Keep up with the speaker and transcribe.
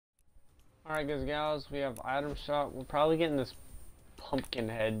Alright guys, gals, we have item shop. We're probably getting this pumpkin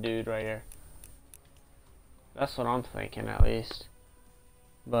head dude right here. That's what I'm thinking, at least.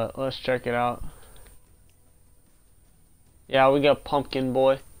 But let's check it out. Yeah, we got pumpkin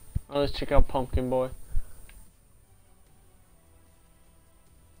boy. Let's check out pumpkin boy.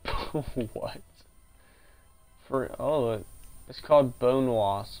 What? Look, it's called bone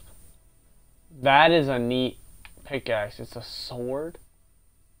wasp. That is a neat pickaxe. It's a sword.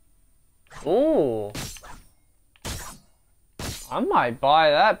 Ooh, I might buy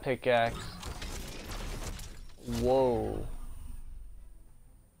that pickaxe. Whoa,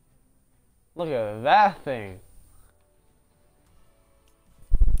 look at that thing.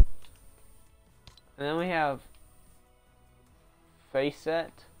 And then we have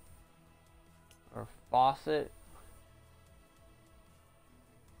Facet or Faucet.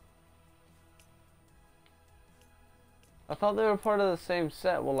 I thought they were part of the same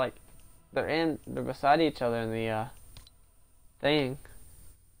set. Well, like, they're beside each other in the thing.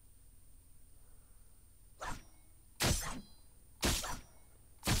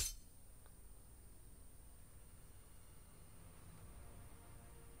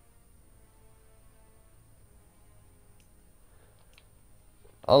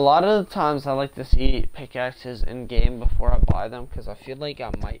 A lot of the times I like to see pickaxes in game before I buy them, because I feel like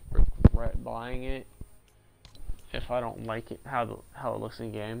I might regret buying it if I don't like it how it looks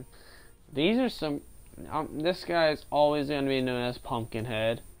in game. These are some. This guy is always going to be known as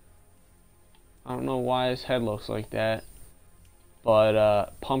Pumpkinhead. I don't know why his head looks like that,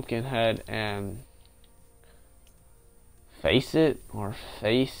 but Pumpkinhead and Facet or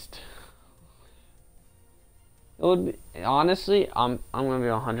Faced. It would be, honestly, I'm gonna be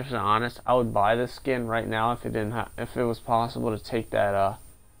 100% honest. I would buy this skin right now if it was possible to take that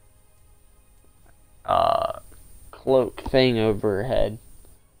cloak thing over her head.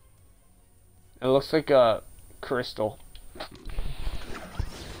 It looks like a crystal. The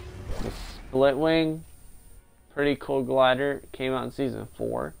split wing, pretty cool glider. Came out in season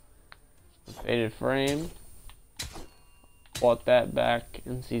 4. The faded frame. Bought that back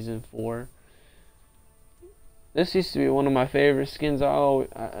in season 4. This used to be one of my favorite skins.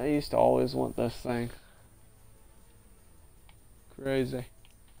 I used to always want this thing. Crazy.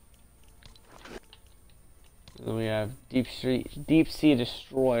 And then we have Deep Sea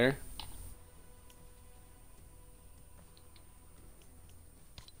Destroyer.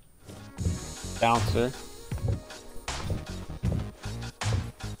 Bouncer.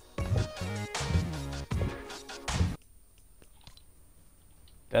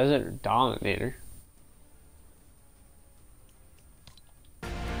 Desert Dominator.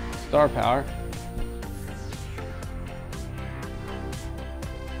 Star Power.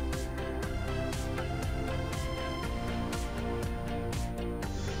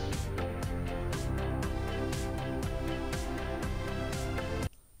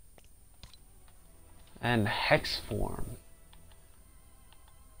 And Hex Form.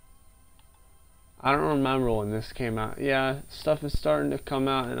 I don't remember when this came out. Yeah, stuff is starting to come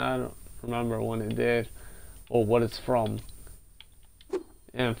out and I don't remember when it did or what it's from.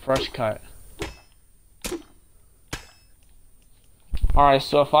 And fresh cut. Alright,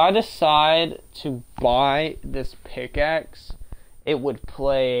 so if I decide to buy this pickaxe, it would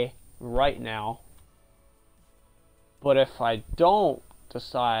play right now. But if I don't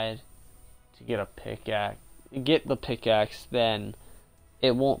decide to get the pickaxe, then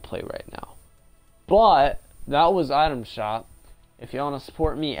it won't play right now. But that was item shop. If you want to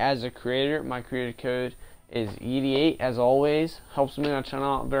support me as a creator, my creator code is ED8. As always, helps me on the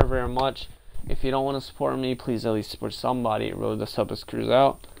channel out very, very much. If you don't want to support me, please at least support somebody. It really does help us cruise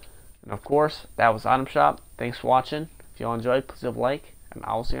out. And of course, that was item shop. Thanks for watching. If y'all enjoyed, please leave a like, and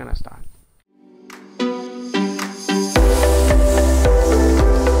I will see you next time.